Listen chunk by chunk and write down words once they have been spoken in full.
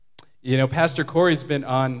Pastor Corey's been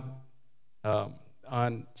on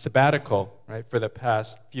sabbatical, right, for the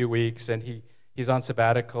past few weeks, and he's on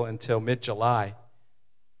sabbatical until mid-July.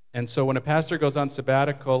 And so when a pastor goes on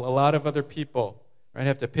sabbatical, a lot of other people, right,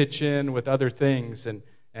 have to pitch in with other things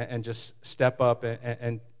and just step up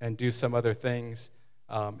and do some other things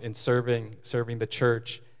in serving the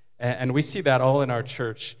church. And we see that all in our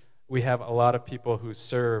church. We have a lot of people who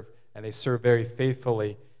serve, and they serve very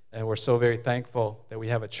faithfully, and we're so very thankful that we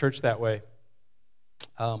have a church that way.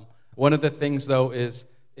 One of the things, though, is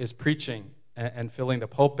preaching and filling the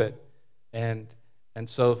pulpit. And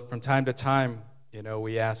so from time to time,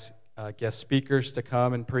 we ask guest speakers to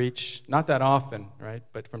come and preach. Not that often, right?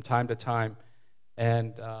 But from time to time.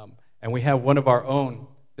 And we have one of our own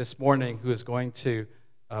this morning who is going to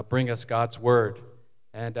bring us God's word.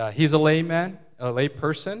 And he's a layman, a lay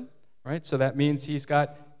person, right? So that means he's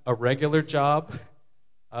got a regular job.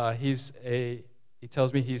 He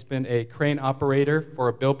tells me he's been a crane operator for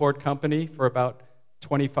a billboard company for about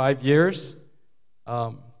 25 years.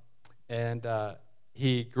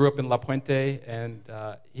 He grew up in La Puente, and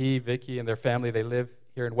Vicky, and their family, they live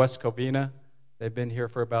here in West Covina. They've been here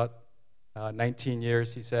for about 19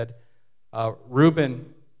 years, he said.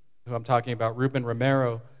 Ruben, who I'm talking about, Ruben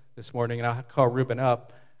Romero, this morning, and I'll call Ruben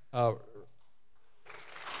up.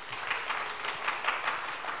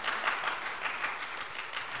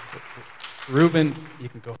 Ruben, you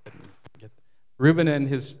can go ahead and get Ruben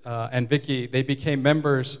and Vicky. They became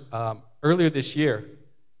members earlier this year,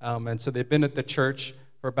 and so they've been at the church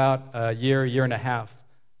for about a year and a half.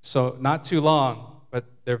 So not too long, but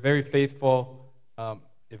they're very faithful.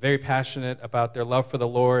 They're very passionate about their love for the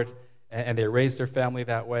Lord, and they raise their family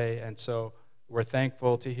that way. And so we're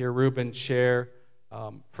thankful to hear Ruben share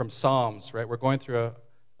from Psalms. Right, we're going through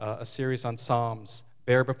a series on Psalms,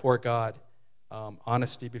 bear before God.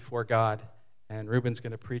 Honesty before God, and Ruben's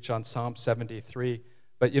going to preach on Psalm 73.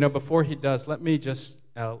 But before he does, let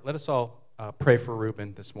us all pray for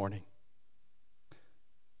Ruben this morning.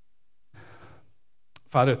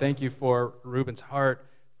 Father, thank you for Ruben's heart,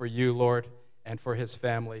 for you, Lord, and for his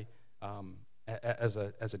family as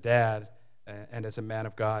a dad and as a man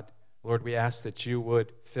of God. Lord, we ask that you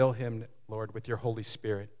would fill him, Lord, with your Holy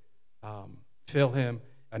Spirit. Fill him,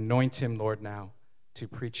 anoint him, Lord, now to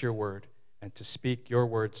preach your word and to speak your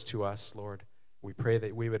words to us, Lord. We pray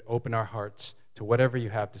that we would open our hearts to whatever you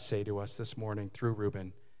have to say to us this morning through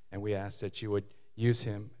Ruben, and we ask that you would use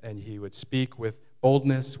him and he would speak with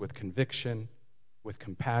boldness, with conviction, with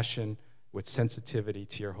compassion, with sensitivity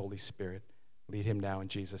to your Holy Spirit. Lead him now in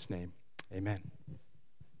Jesus' name. Amen.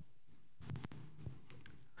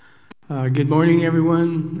 Good morning,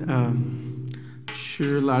 everyone.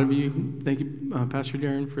 Sure, a lot of you, thank you, Pastor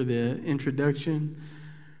Darren, for the introduction.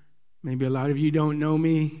 Maybe a lot of you don't know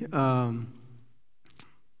me and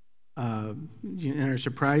are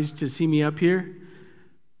surprised to see me up here.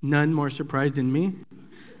 None more surprised than me.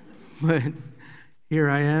 But here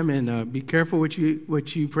I am, and be careful what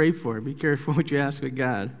you pray for. Be careful what you ask of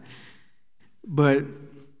God. But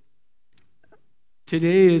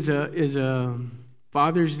today is a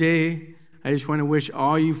Father's Day. I just want to wish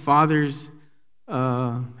all you fathers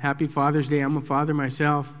happy Father's Day. I'm a father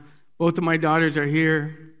myself. Both of my daughters are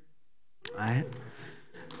here.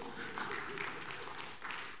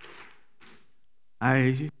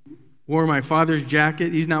 I wore my father's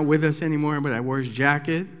jacket. He's not with us anymore, but I wore his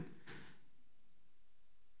jacket.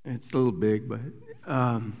 It's a little big, but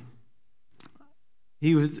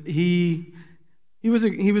he was a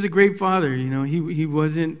great father. He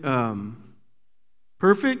wasn't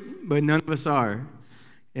perfect, but none of us are.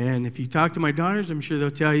 And if you talk to my daughters, I'm sure they'll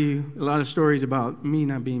tell you a lot of stories about me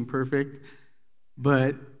not being perfect.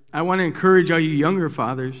 But I want to encourage all you younger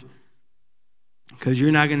fathers, because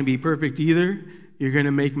you're not going to be perfect either. You're going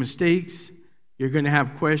to make mistakes. You're going to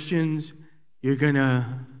have questions. You're going to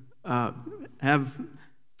have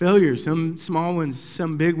failures, some small ones,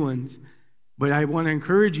 some big ones. But I want to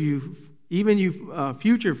encourage you, even you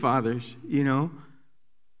future fathers,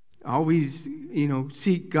 always,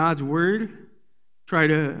 seek God's word. Try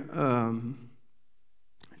to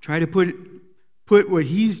put what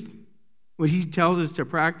he tells us to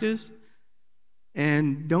practice,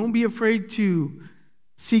 and don't be afraid to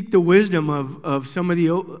seek the wisdom of some of the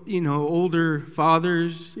older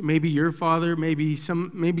fathers, maybe your father, maybe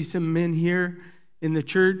some men here in the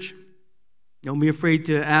church. Don't be afraid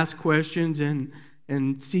to ask questions and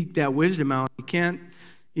seek that wisdom out. You can't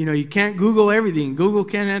Google everything. Google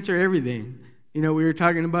can't answer everything. We were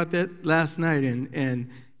talking about that last night, and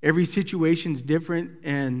every situation's different,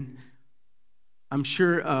 and I'm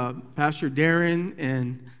sure Pastor Darren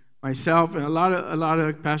and myself and a lot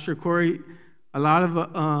of Pastor Corey, a lot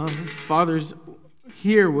of fathers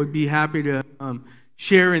here would be happy to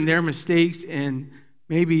share in their mistakes, and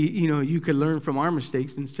maybe, you could learn from our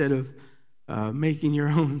mistakes instead of making your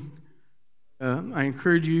own. I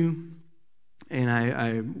encourage you,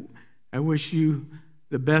 and I wish you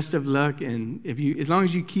the best of luck. And as long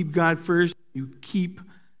as you keep God first,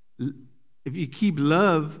 if you keep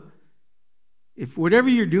love, if whatever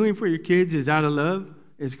you're doing for your kids is out of love,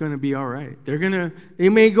 it's going to be all right. They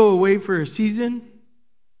may go away for a season,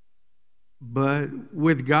 but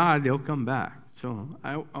with God, they'll come back. So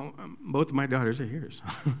both of my daughters are here. So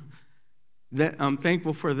I'm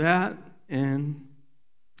thankful for that. And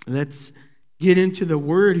let's get into the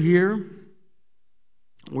word here.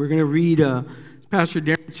 We're going to read, as Pastor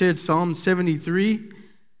Darren said, Psalm 73.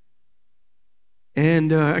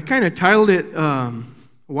 And I kind of titled it,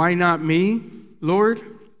 Why Not Me, Lord?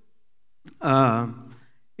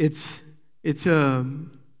 It's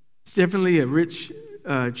definitely a rich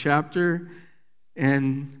chapter.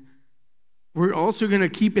 And we're also going to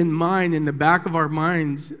keep in mind, in the back of our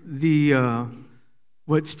minds,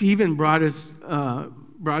 what Stephen brought us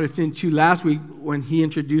into last week when he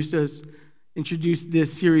introduced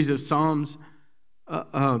this series of Psalms,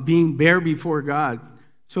 being bare before God.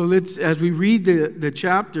 So as we read the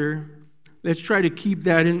chapter, let's try to keep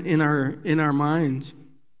that in our minds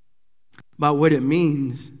about what it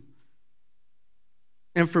means.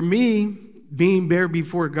 And for me, being bare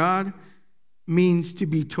before God means to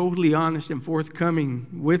be totally honest and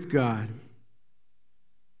forthcoming with God.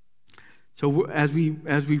 So as we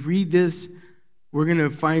read this, we're going to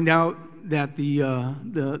find out that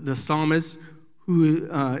the psalmist, who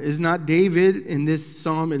is not David in this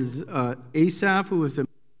psalm, is Asaph, who was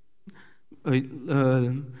I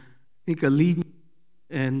think a lead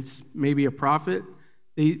and maybe a prophet.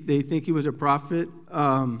 They think he was a prophet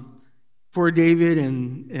for David,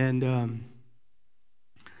 and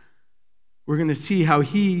we're going to see how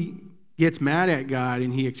he gets mad at God,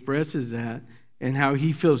 and he expresses that, and how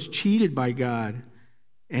he feels cheated by God.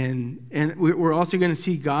 And we're also going to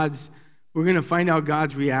see we're going to find out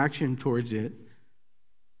God's reaction towards it.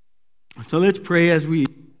 So let's pray as we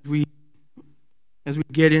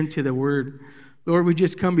get into the word. Lord, we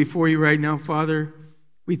just come before you right now, Father.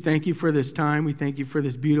 We thank you for this time. We thank you for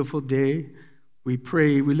this beautiful day. We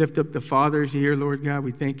pray, we lift up the fathers here, Lord God.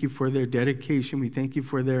 We thank you for their dedication. We thank you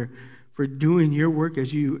for doing your work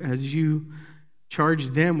as you charge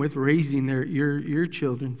them with raising your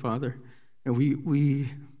children, Father. And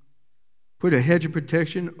we put a hedge of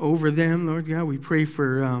protection over them, Lord God. We pray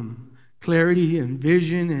for clarity and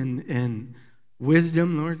vision and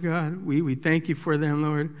wisdom, Lord God. We thank you for them,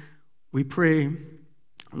 Lord. We pray,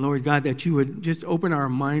 Lord God, that you would just open our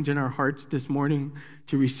minds and our hearts this morning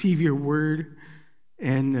to receive your word.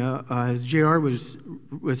 And as JR was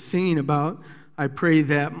singing about, I pray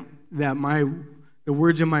that the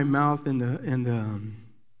words of my mouth and the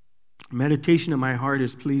meditation of my heart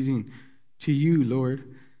is pleasing to you,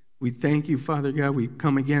 Lord. We thank you, Father God. We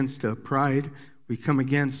come against pride. We come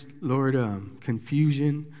against, Lord,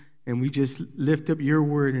 confusion. And we just lift up your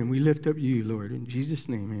word, and we lift up you, Lord. In Jesus'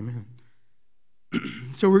 name, amen.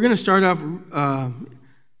 So we're going to start off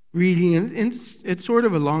reading, and it's sort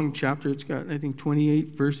of a long chapter. It's got, I think,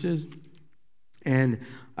 28 verses. And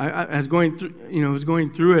I was going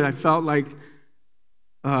through it, I felt like,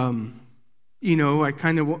 I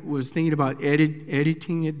kind of was thinking about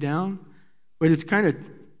editing it down. But it's kind of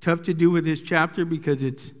tough to do with this chapter because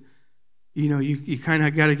it's, you kind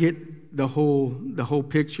of got to get the whole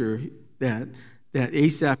picture that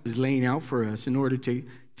Asaph is laying out for us in order to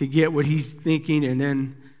get what he's thinking, and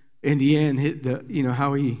then in the end,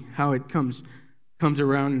 how it comes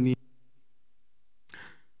around in the end.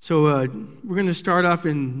 So we're going to start off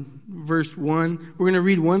in verse 1. We're going to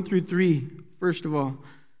read 1 through 3, first of all.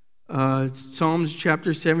 It's Psalms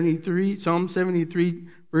chapter 73, Psalm 73,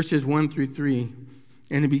 verses 1 through 3.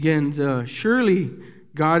 And it begins, Surely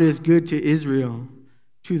God is good to Israel,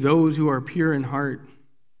 to those who are pure in heart.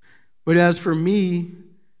 But as for me,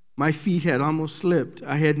 my feet had almost slipped.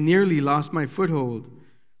 I had nearly lost my foothold,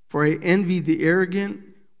 for I envied the arrogant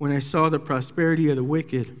when I saw the prosperity of the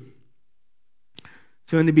wicked.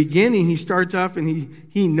 So in the beginning, he starts off and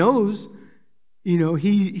he knows,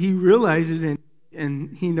 he realizes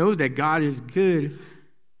and he knows that God is good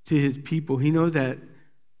to his people. He knows that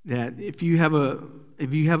if you have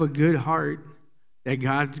a good heart, that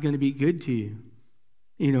God's going to be good to you.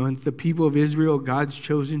 It's the people of Israel, God's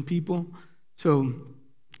chosen people. So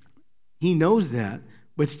he knows that.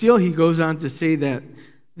 But still he goes on to say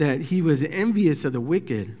that he was envious of the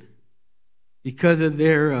wicked because of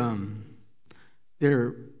their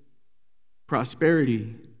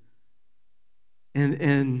prosperity.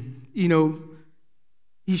 And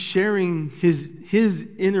he's sharing his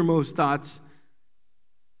innermost thoughts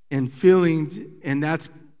and feelings, and that's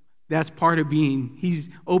part of being. He's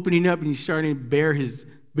opening up and he's starting to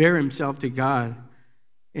bear himself to God.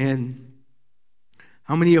 And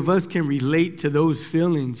how many of us can relate to those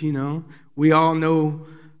feelings? We all know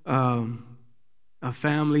a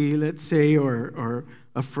family, let's say, or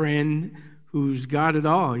a friend who's got it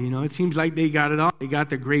all. It seems like they got it all. They got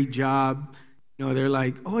the great job. They're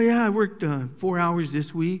like, oh yeah, I worked 4 hours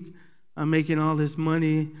this week. I'm making all this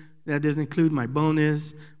money. That doesn't include my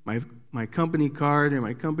bonus, my company card, and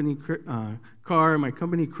my company car, my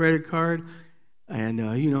company credit card.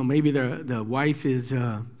 And maybe the wife is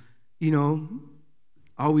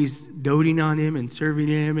always doting on him and serving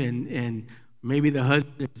him, and maybe the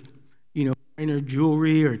husband is buying her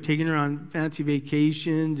jewelry or taking her on fancy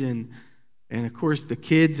vacations, and of course the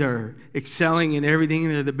kids are excelling in everything.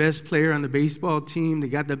 They're the best player on the baseball team. They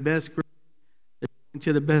got the best grades. They're going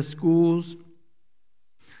to the best schools,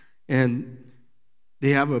 and they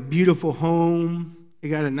have a beautiful home. They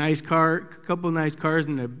got a couple of nice cars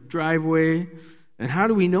in the driveway. And how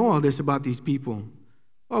do we know all this about these people?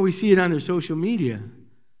 Well, we see it on their social media.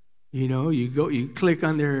 You click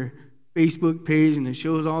on their Facebook page and it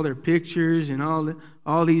shows all their pictures and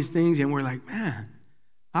all these things, and we're like, man,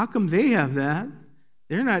 how come they have that?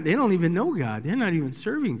 They don't even know God. They're not even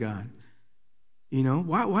serving God.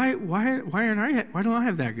 Why don't I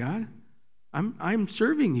have that, God? I'm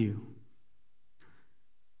serving you.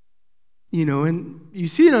 And you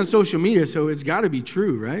see it on social media, so it's got to be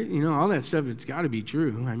true, right? All that stuff, it's got to be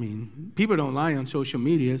true. I mean, people don't lie on social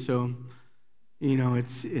media, so,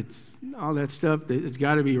 it's all that stuff, it's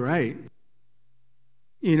got to be right.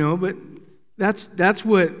 But that's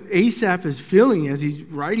what Asaph is feeling as he's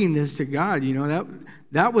writing this to God.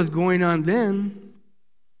 That was going on then,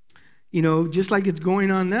 just like it's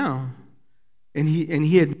going on now. And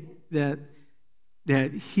he admitted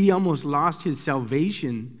that he almost lost his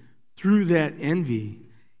salvation through that envy.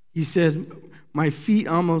 He says, my feet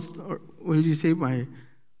almost, or what did he say? My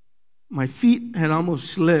feet had almost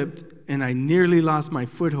slipped, and I nearly lost my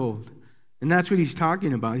foothold. And that's what he's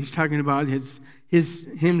talking about. He's talking about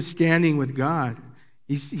him standing with God.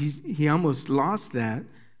 He almost lost that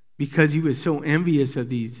because he was so envious of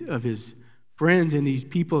his friends and these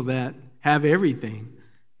people that have everything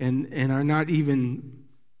and are not even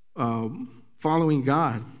following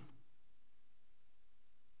God.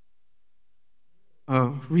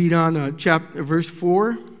 Read on verse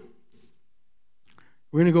 4.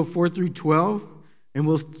 We're going to go 4 through 12, and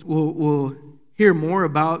we'll hear more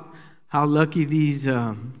about how lucky these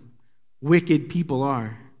wicked people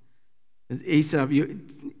are. As Asaph,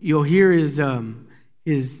 you'll hear his how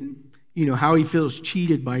he feels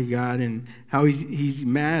cheated by God and how he's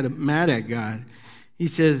mad at God. He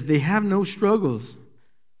says they have no struggles.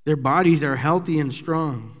 Their bodies are healthy and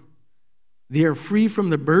strong. They are free from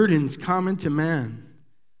the burdens common to man.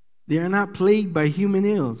 They are not plagued by human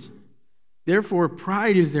ills. Therefore,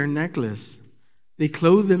 pride is their necklace. They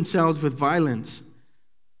clothe themselves with violence.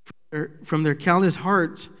 From their callous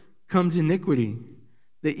hearts comes iniquity.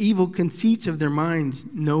 The evil conceits of their minds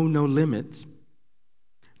know no limits.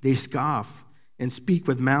 They scoff and speak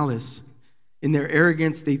with malice. In their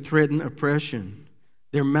arrogance, they threaten oppression.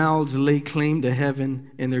 Their mouths lay claim to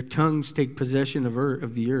heaven, and their tongues take possession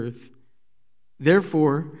of the earth.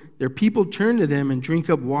 Therefore, their people turn to them and drink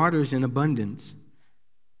up waters in abundance.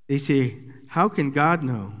 They say, how can God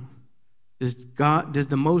know? Does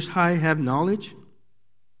the Most High have knowledge?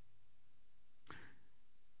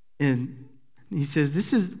 And he says,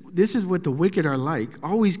 this is what the wicked are like,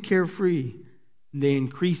 always carefree. They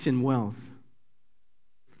increase in wealth.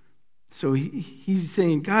 So he's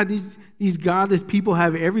saying, God, these godless people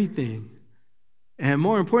have everything. And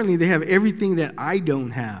more importantly, they have everything that I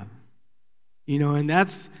don't have. And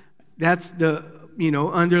that's the,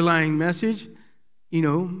 underlying message.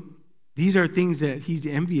 These are things that he's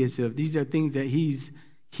envious of. These are things that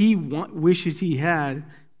he wishes he had,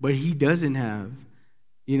 but he doesn't have.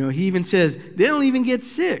 He even says, they don't even get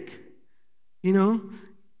sick.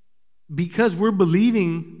 Because we're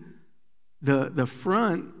believing the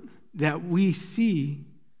front that we see.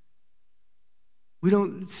 We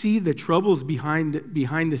don't see the troubles behind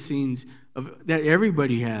the scenes that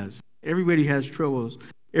everybody has. Everybody has troubles.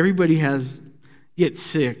 Everybody gets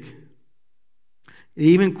sick. They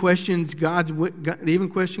even question God's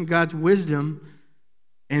wisdom,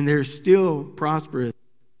 and they're still prosperous.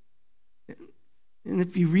 And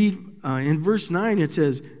if you read in verse 9, it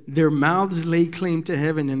says, their mouths lay claim to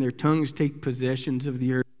heaven, and their tongues take possessions of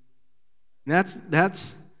the earth. And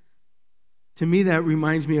that's to me, that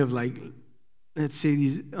reminds me of like let's say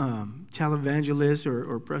these televangelists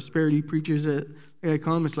or prosperity preachers, like I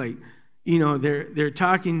call them, it's like, they're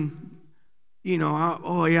talking,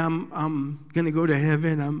 oh yeah, I'm gonna go to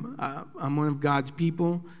heaven. I'm one of God's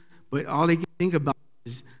people, but all they can think about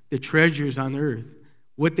is the treasures on earth,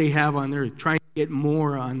 what they have on earth, trying to get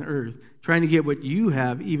more on earth, trying to get what you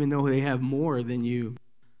have, even though they have more than you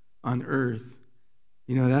on earth.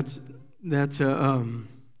 That's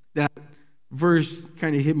that verse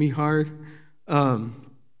kind of hit me hard. In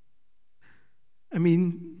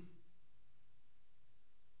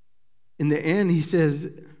the end, he says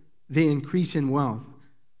they increase in wealth.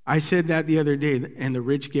 I said that the other day, and the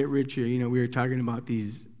rich get richer. We were talking about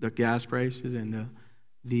the gas prices and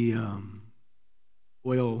the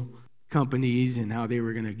oil companies and how they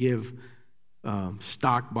were going to give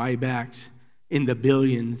stock buybacks in the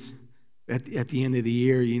billions at the end of the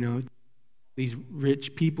year. These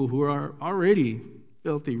rich people who are already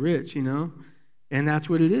filthy rich, and that's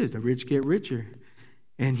what it is. The rich get richer.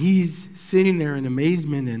 And he's sitting there in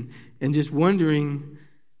amazement and just wondering,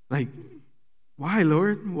 like, why,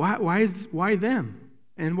 Lord? Why them?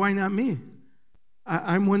 And why not me?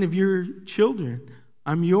 I'm one of your children.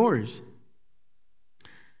 I'm yours.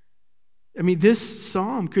 This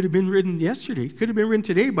psalm could have been written yesterday. It could have been written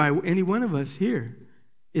today by any one of us here.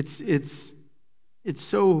 It's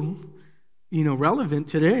so, relevant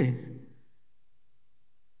today.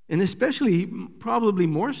 And especially, probably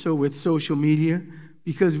more so with social media,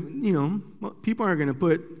 because, people aren't going to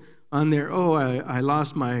put on there, oh, I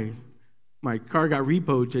lost my car got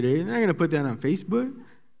repoed today. They're not going to put that on Facebook.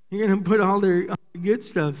 You're going to put all their good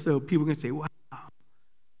stuff so people can say,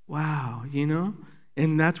 wow,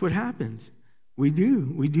 And that's what happens. We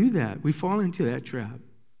do that. We fall into that trap.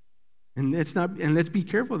 And let's be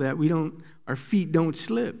careful that our feet don't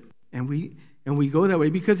slip. And we go that way,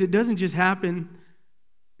 because it doesn't just happen.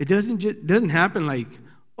 It doesn't happen like,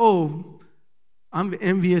 oh, I'm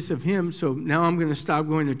envious of him, so now I'm going to stop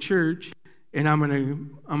going to church and I'm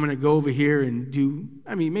going to go over here and do.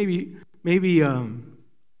 Maybe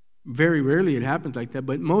very rarely it happens like that,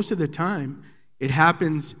 but most of the time it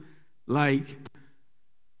happens like,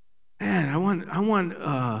 man, I want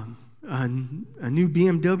a new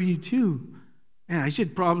BMW too. Man, I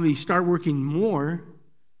should probably start working more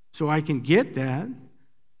so I can get that.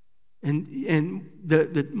 And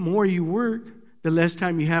the more you work, the less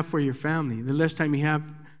time you have for your family, the less time you have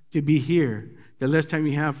to be here, the less time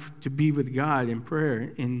you have to be with God in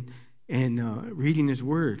prayer and reading His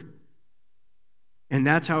Word. And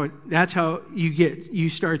that's how you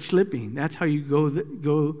start slipping. That's how you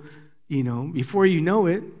go. Before you know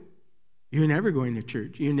it, you're never going to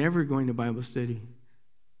church. You're never going to Bible study,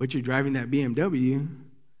 but you're driving that BMW,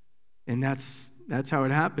 and that's how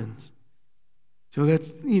it happens. So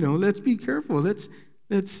let's be careful. Let's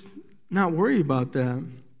not worry about that.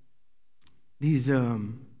 These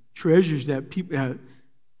treasures that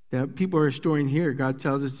people are storing here. God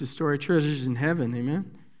tells us to store our treasures in heaven.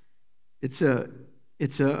 Amen. It's a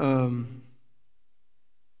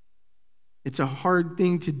hard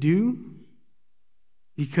thing to do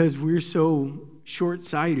because we're so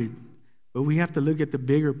short-sighted, but we have to look at the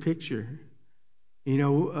bigger picture.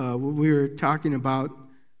 When we were talking about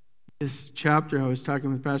this chapter, I was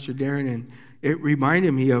talking with Pastor Darren, and it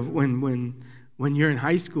reminded me of when you're in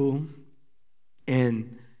high school,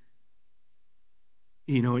 and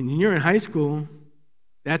when you're in high school,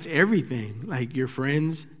 that's everything. Like your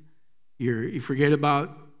friends, you forget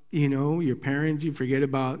about your parents, you forget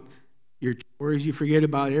about your chores, you forget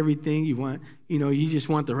about everything. You want you just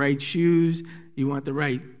want the right shoes, you want the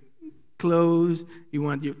right clothes, you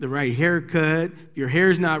want the right haircut. If your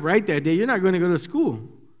hair's not right that day, you're not going to go to school.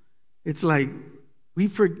 It's like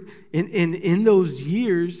in those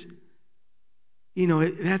years,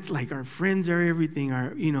 that's like our friends are everything.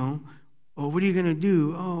 Oh, what are you going to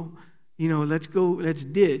do? Oh, let's go, let's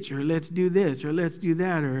ditch, or let's do this, or let's do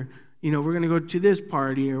that, or, we're going to go to this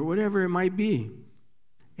party, or whatever it might be.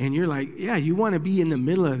 And you're like, yeah, you want to be in the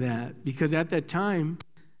middle of that, because at that time,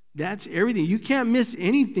 that's everything. You can't miss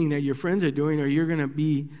anything that your friends are doing, or you're going to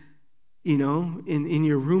be, in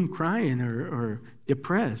your room crying or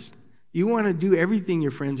depressed. You want to do everything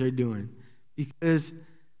your friends are doing, because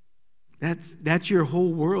that's your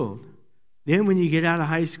whole world. Then when you get out of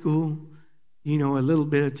high school, a little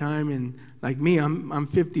bit of time, and like me, I'm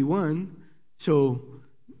 51, so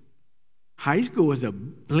high school was a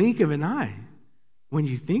blink of an eye. When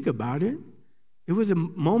you think about it, it was a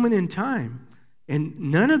moment in time. And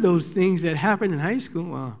none of those things that happened in high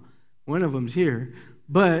school, well, one of them's here,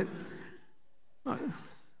 but,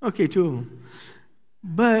 okay, two of them.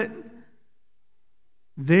 But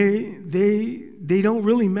they don't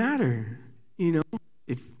really matter.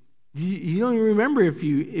 if you don't even remember if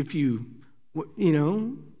you but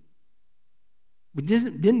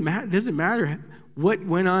doesn't matter what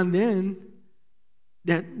went on then.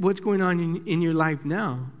 That what's going on in your life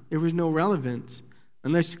now, there was no relevance,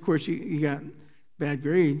 unless of course you got bad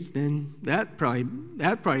grades. Then that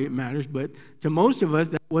probably matters. But to most of us,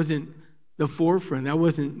 that wasn't the forefront. That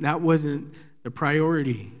wasn't the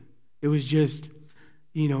priority. It was just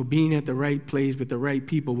being at the right place with the right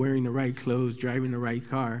people, wearing the right clothes, driving the right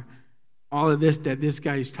car. All of this that this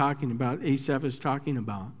guy's talking about, Asaph is talking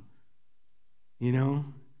about.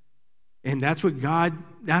 And that's what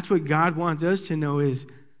God wants us to know is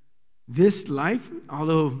this life,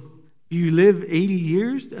 although you live 80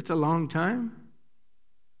 years, that's a long time.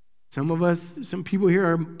 Some people here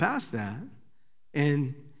are past that.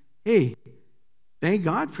 And hey, thank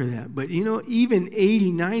God for that. But even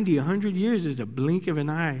 80, 90, 100 years is a blink of an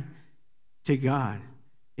eye to God,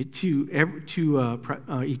 to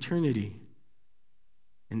eternity.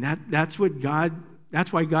 And that's why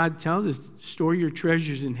God tells us, store your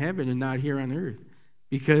treasures in heaven and not here on earth.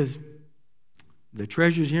 Because the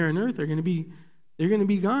treasures here on earth they're going to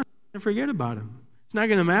be gone. Forget about them. It's not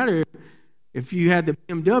going to matter if you had the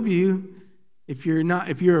BMW if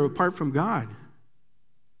you're apart from God.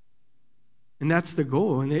 And that's the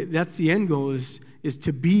goal. And that's the end goal is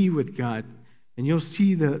to be with God. And you'll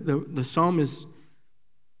see the psalmist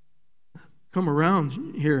come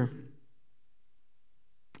around here.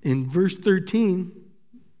 In verse 13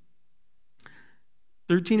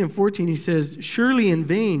 and 14, he says, surely in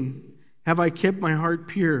vain have I kept my heart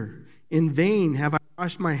pure. In vain have I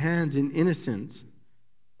washed my hands in innocence.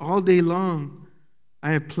 All day long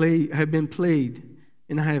I have been plagued,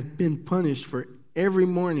 and I have been punished for every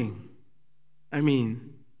morning. I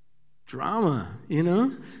mean, drama,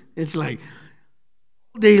 It's like,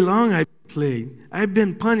 all day long I've been plagued. I've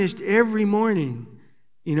been punished every morning.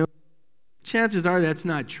 Chances are that's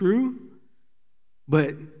not true.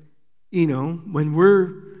 But when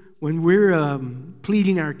we're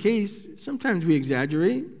pleading our case, sometimes we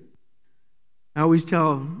exaggerate. I always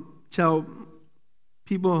tell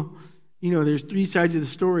people, there's three sides of the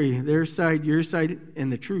story: their side, your side,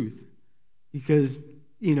 and the truth. Because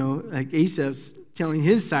like Asaph's telling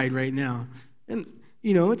his side right now, and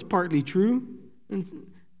it's partly true and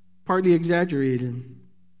partly exaggerated.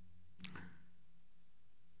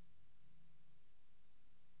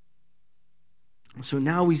 So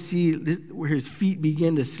now we see this, where his feet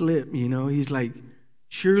begin to slip, He's like,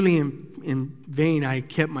 surely in vain I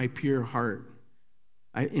kept my pure heart.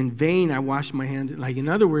 In vain I washed my hands. Like, in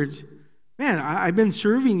other words, man, I've been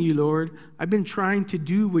serving you, Lord. I've been trying to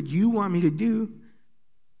do what you want me to do,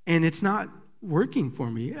 and it's not working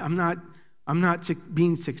for me. I'm not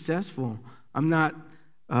being successful. I'm not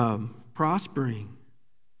prospering.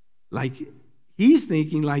 Like, he's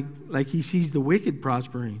thinking like he sees the wicked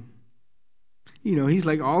prospering. He's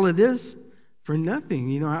like, all of this for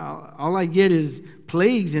nothing. All I get is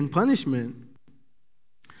plagues and punishment.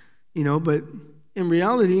 But in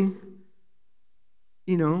reality,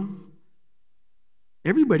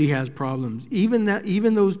 everybody has problems.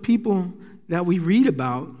 Even those people that we read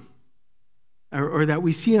about or that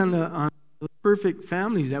we see on the perfect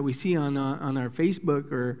families that we see on our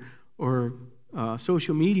Facebook or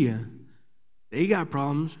social media, they got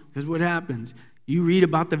problems. Because what happens? You read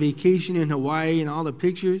about the vacation in Hawaii and all the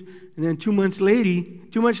pictures, and then 2 months later,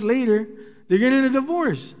 they're getting a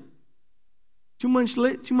divorce. 2 months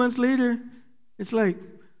later, it's like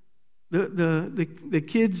the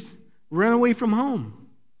kids run away from home.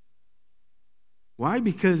 Why?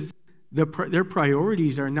 Because their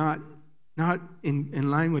priorities are not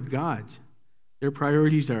in line with God's. Their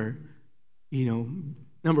priorities are,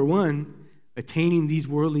 number one, attaining these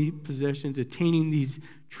worldly possessions, attaining these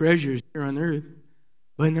treasures here on earth.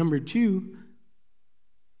 But number two,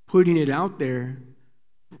 putting it out there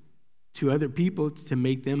to other people to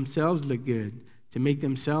make themselves look good, to make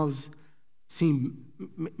themselves seem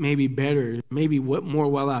maybe better, maybe more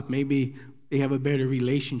well off. Maybe they have a better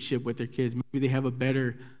relationship with their kids. Maybe they have a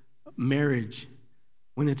better marriage.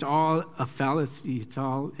 When it's all a fallacy, it's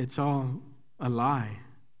all a lie.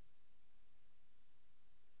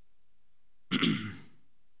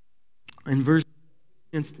 In verse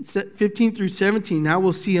 15 through 17, now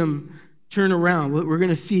we'll see him turn around. We're going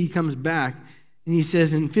to see he comes back. And he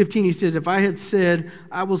says, in 15, he says, if I had said,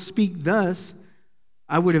 I will speak thus,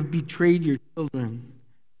 I would have betrayed your children.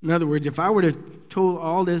 In other words, if I would have told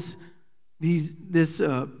all this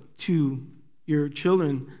to your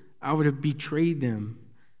children, I would have betrayed them.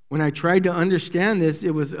 When I tried to understand this,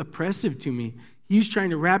 it was oppressive to me. He was trying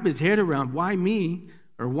to wrap his head around, why me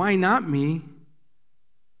or why not me?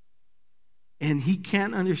 and he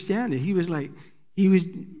can't understand it. He was like, he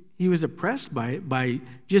was oppressed by it, by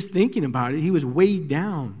just thinking about it. He was weighed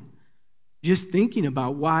down just thinking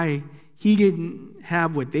about why he didn't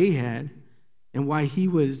have what they had and why he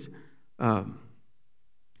was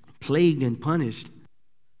plagued and punished,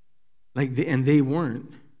 and they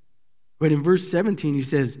weren't. But in verse 17, he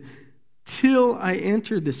says, till I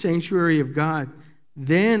entered the sanctuary of God,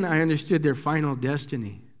 then I understood their final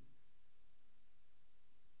destiny.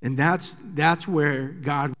 And that's where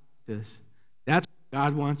God wants us. That's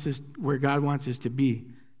where God wants us to be.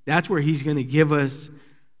 That's where he's going to give us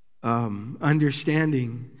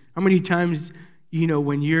understanding. How many times,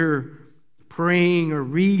 when you're praying or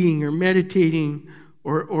reading or meditating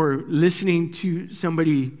or listening to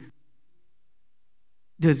somebody,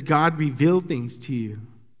 does God reveal things to you?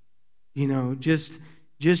 Just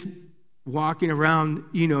walking around,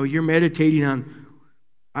 you're meditating on,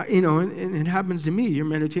 and it happens to me. You're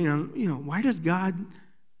meditating on, why does God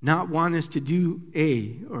not want us to do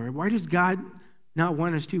A? Or why does God not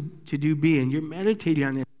want us to do B? And you're meditating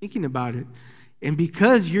on it, thinking about it. And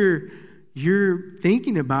because you're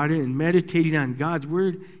thinking about it and meditating on God's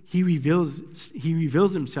word, he reveals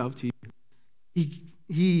himself to you.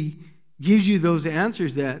 He gives you those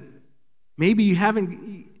answers that maybe you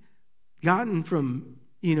haven't gotten from,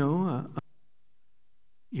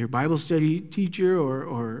 your Bible study teacher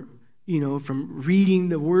or from reading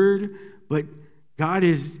the word. But God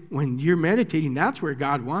is, when you're meditating, that's where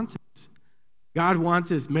God wants us. God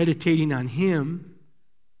wants us meditating on him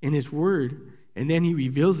and his word, and then he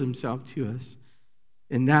reveals himself to us.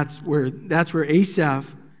 And that's where Asaph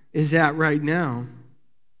is at right now.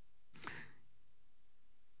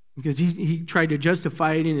 Because he tried to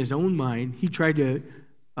justify it in his own mind. He tried to,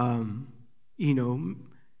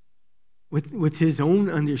 with his own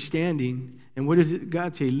understanding. And what does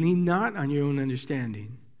God say? Lean not on your own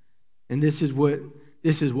understanding. And this is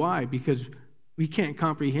why, because we can't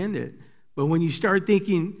comprehend it. But when you start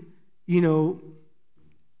thinking, when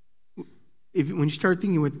you start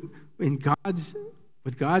thinking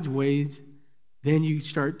with God's ways, then you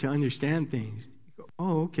start to understand things. You go,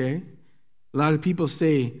 oh, okay. A lot of people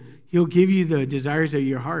say, he'll give you the desires of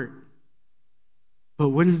your heart. But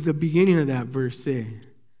what does the beginning of that verse say?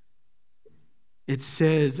 It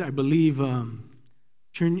says, I believe,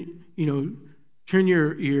 turn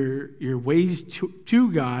your ways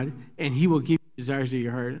to God, and he will give you the desires of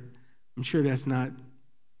your heart. I'm sure that's not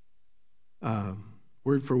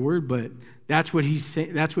word for word, but that's what he's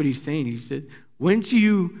saying. That's what he's saying. He said, once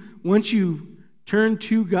you turn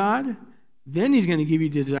to God, then he's going to give you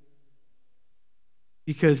desires.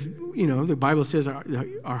 Because, the Bible says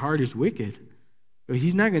our heart is wicked. But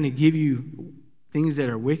he's not going to give you things that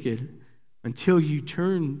are wicked until you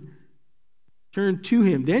turn to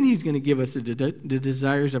him. Then he's going to give us the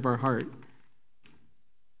desires of our heart.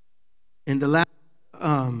 And I'm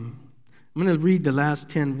going to read the last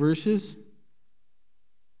 10 verses.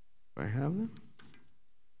 If I have them.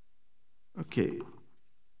 Okay.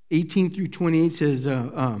 18 through 28 says,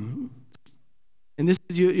 and this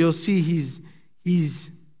is, you'll see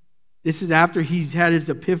this is after he's had his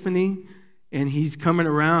epiphany, and he's coming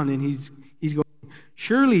around, and he's going,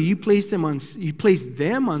 surely you placed them on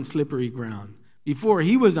slippery ground. Before,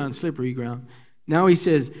 he was on slippery ground. Now he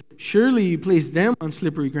says, surely you placed them on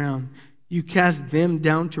slippery ground. You cast them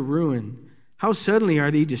down to ruin. How suddenly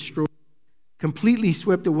are they destroyed, completely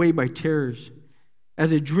swept away by terrors.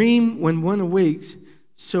 As a dream when one awakes,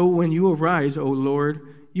 so when you arise, O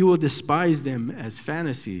Lord, you will despise them as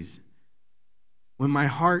fantasies. When my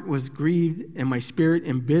heart was grieved and my spirit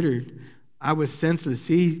embittered, I was senseless.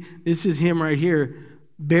 See, this is him right here,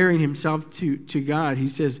 bearing himself to God. He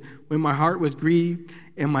says, when my heart was grieved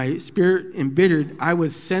and my spirit embittered, I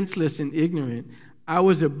was senseless and ignorant. I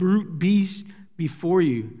was a brute beast before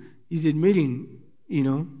you. He's admitting,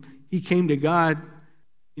 he came to God,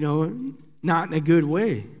 not in a good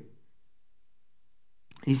way.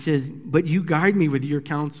 He says, but you guide me with your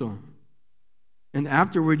counsel, and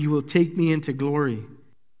afterward you will take me into glory.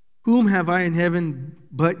 Whom have I in heaven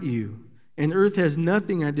but you? And earth has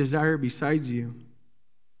nothing I desire besides you.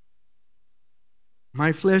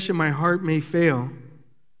 My flesh and my heart may fail,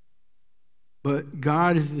 but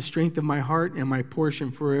God is the strength of my heart and my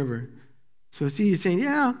portion forever. So see, he's saying,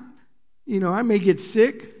 I may get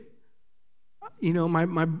sick. My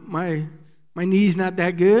knee's not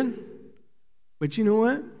that good. But you know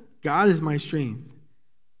what? God is my strength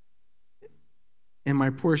and my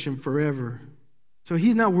portion forever. So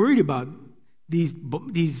he's not worried about these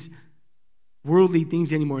worldly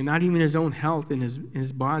things anymore, not even his own health and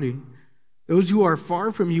his body. Those who are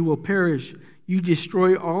far from you will perish. You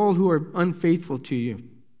destroy all who are unfaithful to you.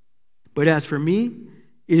 But as for me,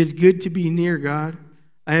 it is good to be near God.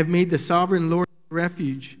 I have made the sovereign Lord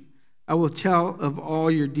refuge. I will tell of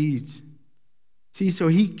all your deeds. See, so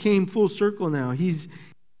he came full circle now. He's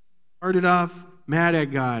started off mad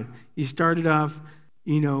at God. He started off,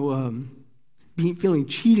 feeling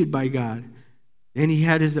cheated by God. Then he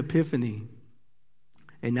had his epiphany.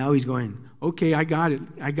 And now he's going, okay, I got it,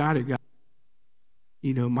 God.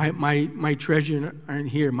 My treasure aren't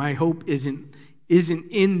here. My hope isn't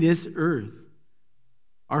in this earth.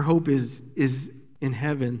 Our hope is in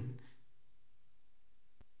heaven.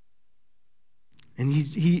 And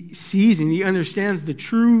he sees and he understands the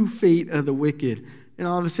true fate of the wicked. And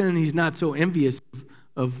all of a sudden, he's not so envious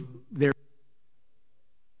of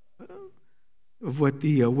what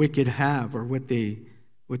the wicked have, or where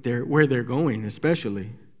they're going, especially.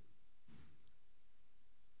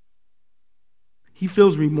 He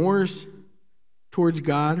feels remorse towards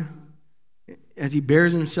God as he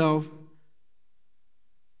bears himself,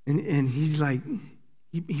 and he's like,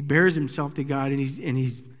 he bears himself to God, and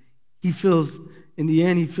he feels, in the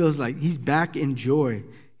end, he feels like he's back in joy.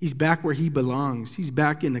 He's back where he belongs. He's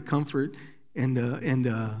back in the comfort and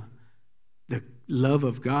the love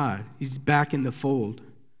of God. He's back in the fold.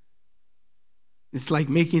 It's like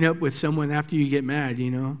making up with someone after you get mad,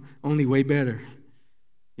 only way better.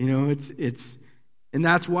 And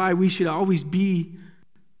that's why we should always be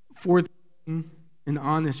forthcoming and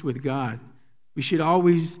honest with God. We should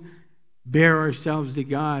always bear ourselves to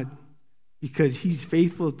God, because he's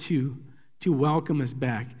faithful to welcome us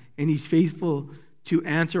back, and he's faithful to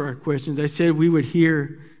answer our questions. I said we would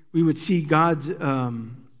see God's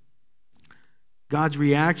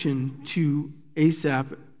reaction to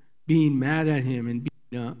Asaph being mad at him and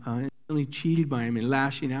being feeling cheated by him and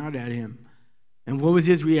lashing out at him. And what was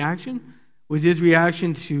his reaction? Was his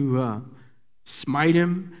reaction to smite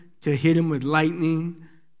him, to hit him with lightning,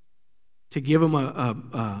 to give him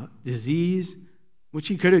a disease, which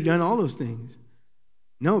he could have done all those things?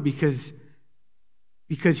 No, because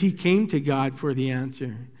he came to God for the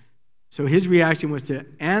answer. So his reaction was to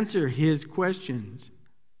answer his questions.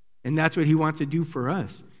 And that's what he wants to do for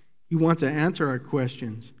us. He wants to answer our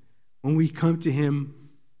questions when we come to him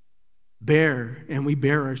and we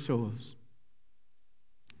bear our souls.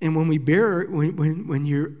 And when when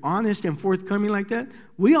you're honest and forthcoming like that,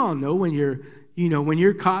 we all know when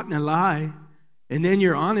you're caught in a lie and then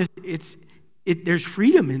you're honest, there's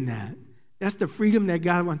freedom in that. That's the freedom that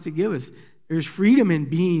God wants to give us. There's freedom in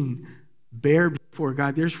being bare before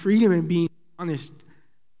God. There's freedom in being honest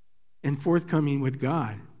and forthcoming with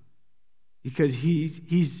God, because he's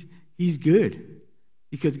good.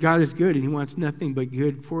 Because God is good, and he wants nothing but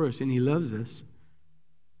good for us, and he loves us.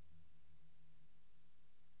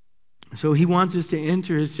 So he wants us to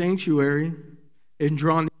enter his sanctuary and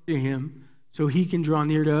draw near to him so he can draw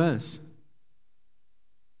near to us.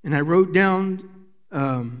 And I wrote down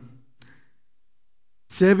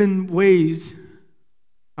 7 ways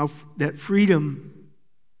that freedom,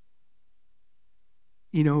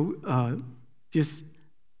 just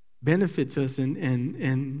benefits us,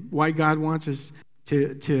 and why God wants us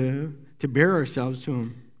to bear ourselves to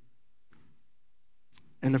him.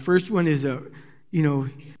 And the first one is,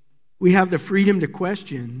 we have the freedom to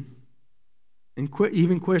question and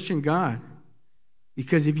even question God.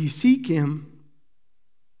 Because if you seek him,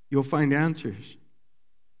 you'll find answers.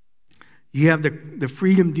 You have the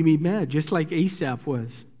freedom to be mad, just like Asaph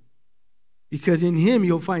was. Because in him,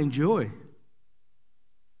 you'll find joy.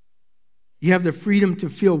 You have the freedom to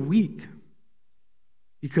feel weak,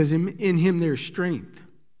 because in him there's strength.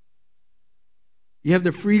 You have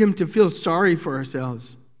the freedom to feel sorry for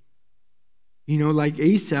ourselves. Like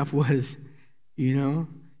Asaph was,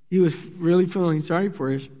 he was really feeling sorry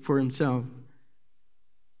for himself.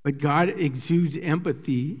 But God exudes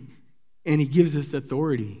empathy, and he gives us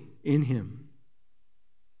authority in him.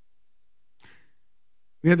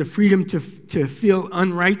 We have the freedom to feel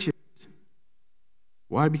unrighteous.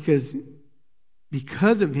 Why? Because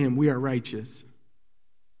of him, we are righteous.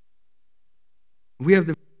 We have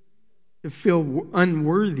to feel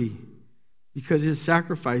unworthy, because his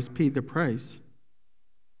sacrifice paid the price.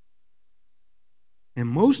 And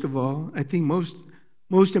most of all, I think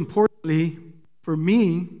most importantly for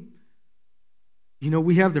me,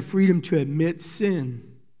 we have the freedom to admit sin.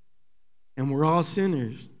 And we're all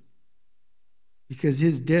sinners, because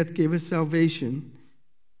his death gave us salvation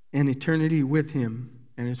and eternity with him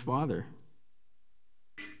and his Father.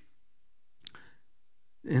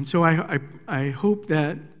 And so I hope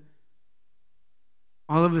that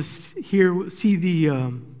all of us here see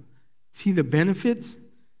the benefits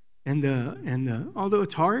and although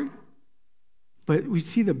it's hard, but we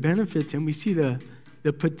see the benefits and we see the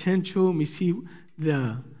the potential, and we see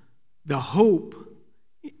the hope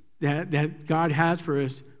that God has for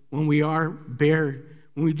us when we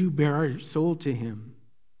do bare our soul to him.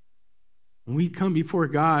 When we come before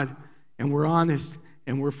God and we're honest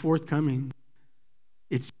and we're forthcoming,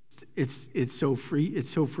 it's so free, it's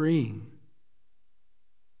so freeing.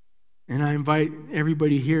 And I invite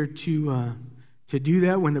everybody here to do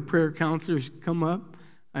that when the prayer counselors come up.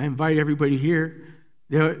 I invite everybody here.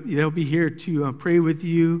 They'll be here to pray with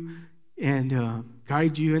you and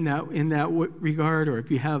guide you in that regard. Or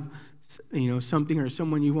if you have something or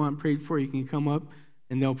someone you want prayed for, you can come up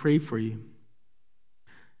and they'll pray for you.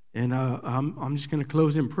 And I'm just going to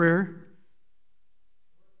close in prayer.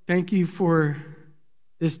 Thank you for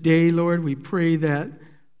this day, Lord. We pray that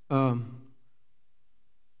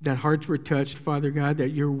that hearts were touched, Father God, that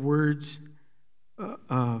your words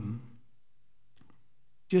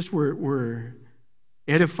just were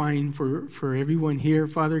edifying for everyone here,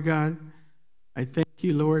 Father God. I thank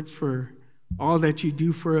you, Lord, for all that you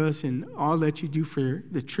do for us and all that you do for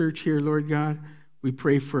the church here, Lord God. We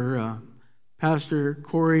pray for Pastor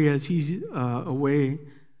Corey as he's away.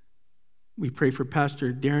 We pray for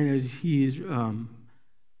Pastor Darren as he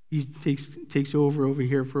takes over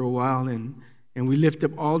here for a while, and we lift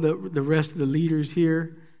up all the rest of the leaders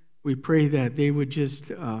here. We pray that they would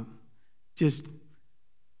just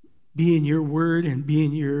be in your word and be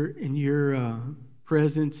in your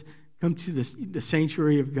presence. Come to the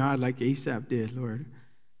sanctuary of God like Asaph did, Lord.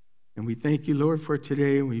 And we thank you, Lord, for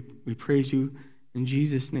today, and we praise you in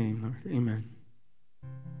Jesus' name, Lord. Amen.